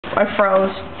I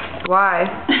froze. Why?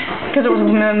 Because it was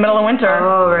in the middle of winter.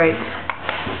 Oh, right.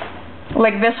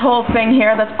 Like this whole thing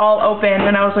here, that's all open,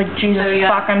 and I was like, Jesus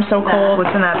fuck, I'm so cold.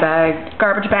 What's in that bag?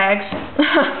 Garbage bags.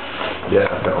 Yeah,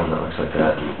 that one that looks like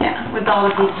that. Yeah, with all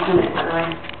the pieces in it, by the way.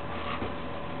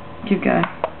 Keep going.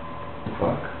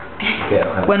 Fuck.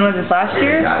 Yeah, When was this, last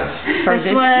year?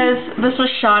 This was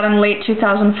shot in late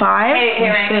 2005.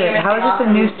 Hey, How is this a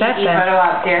new set then? Photo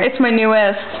up there. It's my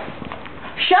newest.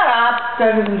 Shut up,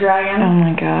 Dungeons and Dragons. Oh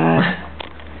my god.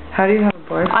 How do you have a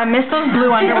board? I miss those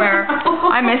blue underwear.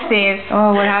 I miss these.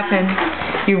 Oh, what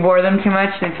happened? You wore them too much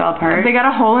and they fell apart? They got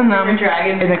a hole in them. In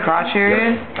the crotch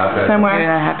area? Somewhere.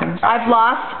 Yeah, that happens. I've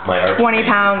lost 20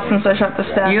 pounds since I shut the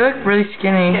stuff. You look really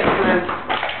skinny.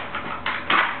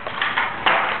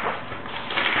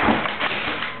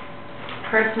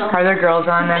 Personal. Are there girls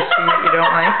on that street that you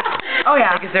don't like? Oh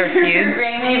yeah. Like, is there a feud?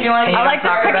 Raymi, if you want to I like the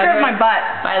picture of my butt.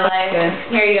 My life.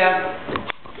 Here you go.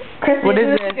 Christie, what is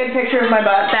this it? A good picture of my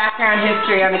butt. Background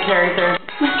history of the character.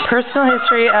 Personal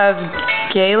history of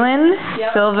Galen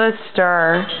Silva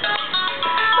Star.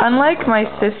 Unlike my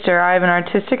sister, I have an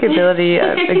artistic ability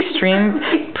of extreme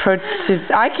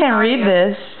I can't read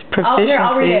this. Proficiency.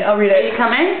 I'll read it. Are you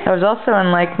coming? I was also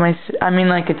unlike my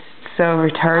it's so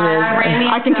retarded.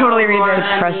 I can totally read this.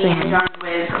 Depressing.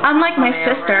 Unlike my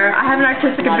sister, I have an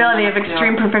artistic ability of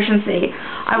extreme proficiency.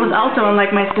 I was also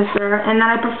unlike my sister, in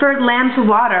that I preferred land to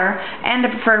water, and I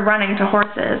preferred running to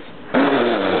horses.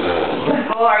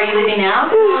 Oh, are you leaving now?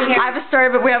 We have a story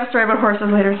about horses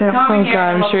later too. Oh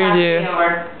god, I'm sure you do.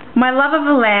 My love of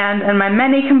the land and my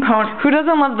many components. Who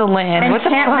doesn't love the land? What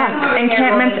the fuck?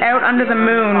 Encampments out under the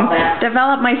moon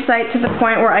developed my sight to the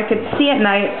point where I could see at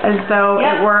night as though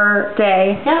it were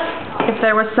day. If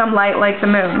there was some light like the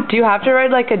moon. Do you have to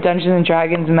write like a Dungeons and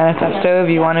Dragons manifesto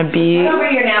if you want to be Over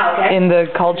here now, okay? in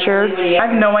the culture? I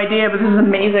have no idea, but this is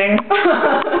amazing.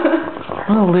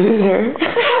 What a loser.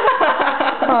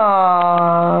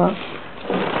 Aww.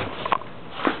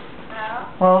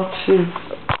 Well, she's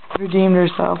redeemed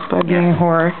herself by being a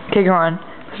whore. Okay, go on.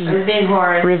 Being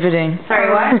horrid. Riveting. Sorry,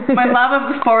 what? My love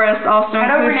of the forest also Head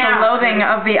over includes the now. loathing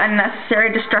of the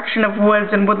unnecessary destruction of woods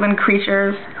and woodland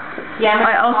creatures. Yeah,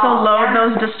 I also loathe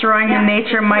those destroying the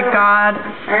nature, my God.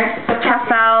 Alright,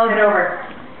 Tafal head over.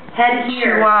 Head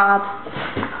here. Schwab.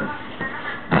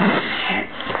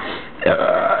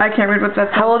 I can't read what that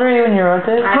says. How old were you when you wrote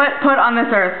this? Put on this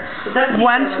earth.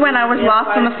 Once when I was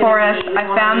lost in the forest, I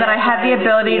found that I had the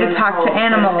ability to talk to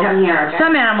animals.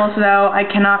 Some animals, though, I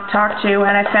cannot talk to,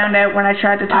 and I found out when I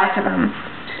tried to talk to them.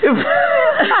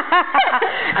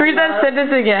 Read that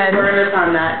sentence again. On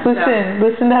that,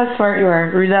 Listen to how smart you are.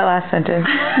 Read that last sentence.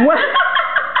 What?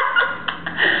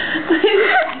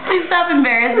 Please stop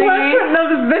embarrassing me. No,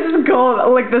 this is gold.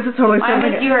 Like, this is totally Why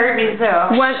would you hurt me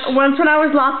so? Once when I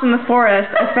was lost in the forest,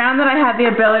 I found that I had the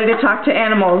ability to talk to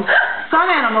animals. Some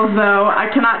animals, though, I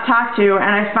cannot talk to,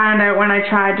 and I found out when I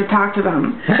tried to talk to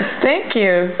them. Thank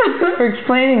you for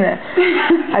explaining that.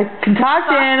 I can talk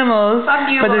to animals,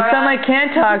 but there's some I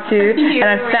can't talk to, and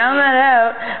I found that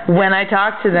out when I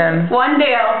talk to them. One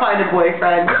day I'll find a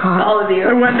boyfriend. God. All of you.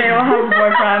 One day we'll have a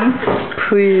boyfriend.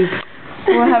 Please.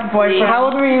 We'll have boyfriends. How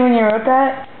old were you when you wrote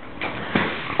that?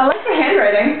 I like your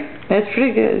handwriting. That's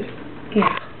pretty good. Yeah.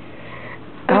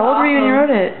 How old were you when you wrote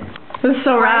it? This is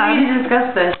so Why rad. did you discuss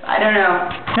this? I don't know.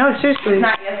 No, seriously.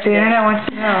 Not The yesterday. internet wants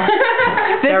to know.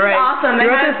 This Yeah, is right. awesome. You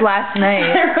It wrote has- this last night.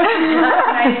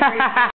 Last night,